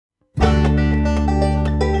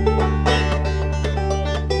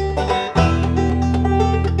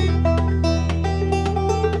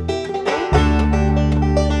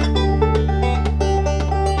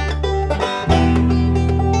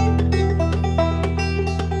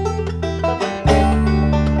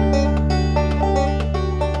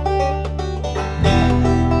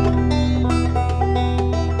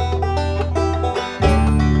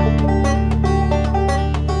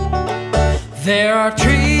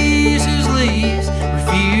trees whose leaves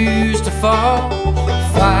refuse to fall,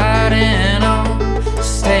 fighting on,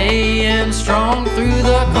 staying strong through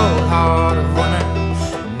the cold heart of winter,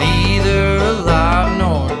 neither alive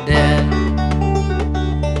nor dead.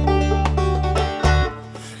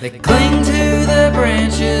 They cling to the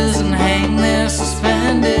branches and hang there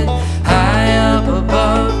suspended, high up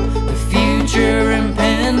above, the future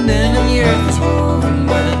impending, and the earth is woven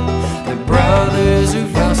with it, the brothers who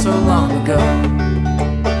fell so long ago.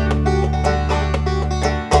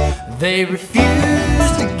 They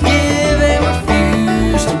refuse to give, they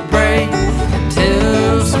refuse to break,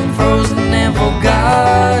 until some frozen and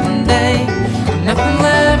forgotten day, nothing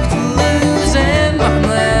left to lose and nothing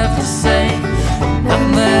left to say,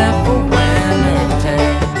 nothing left for winter to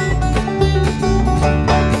take.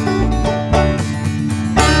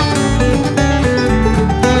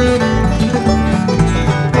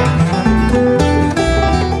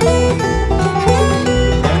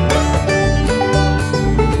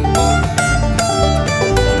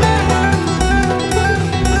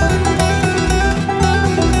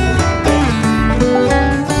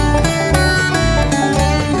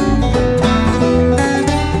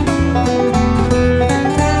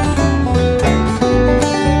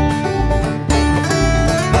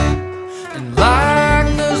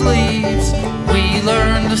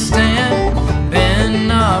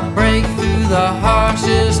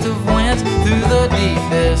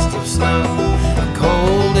 Deepest of snow, the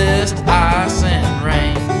coldest ice and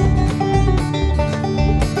rain.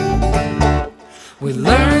 We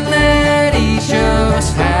learn that each of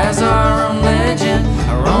us has our own legend,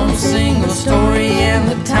 our own single story, and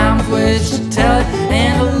the time with which to tell it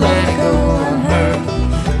and to let it go unheard.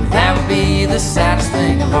 That would be the saddest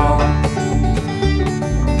thing of all.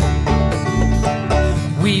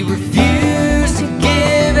 We refuse to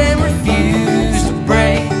give and refuse to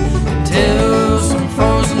break, until some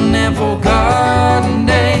frozen and forgotten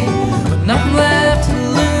day, but nothing left to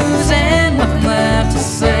lose and nothing left to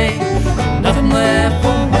say, nothing left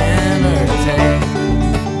for winter to take.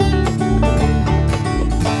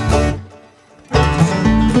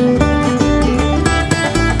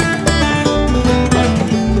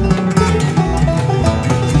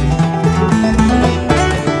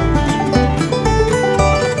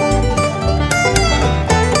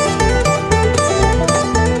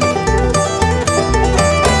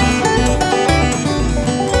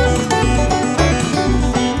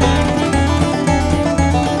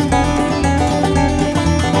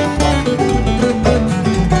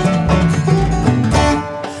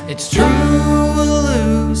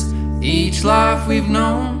 We've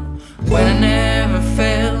known when it never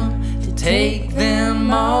failed to take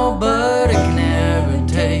them all, but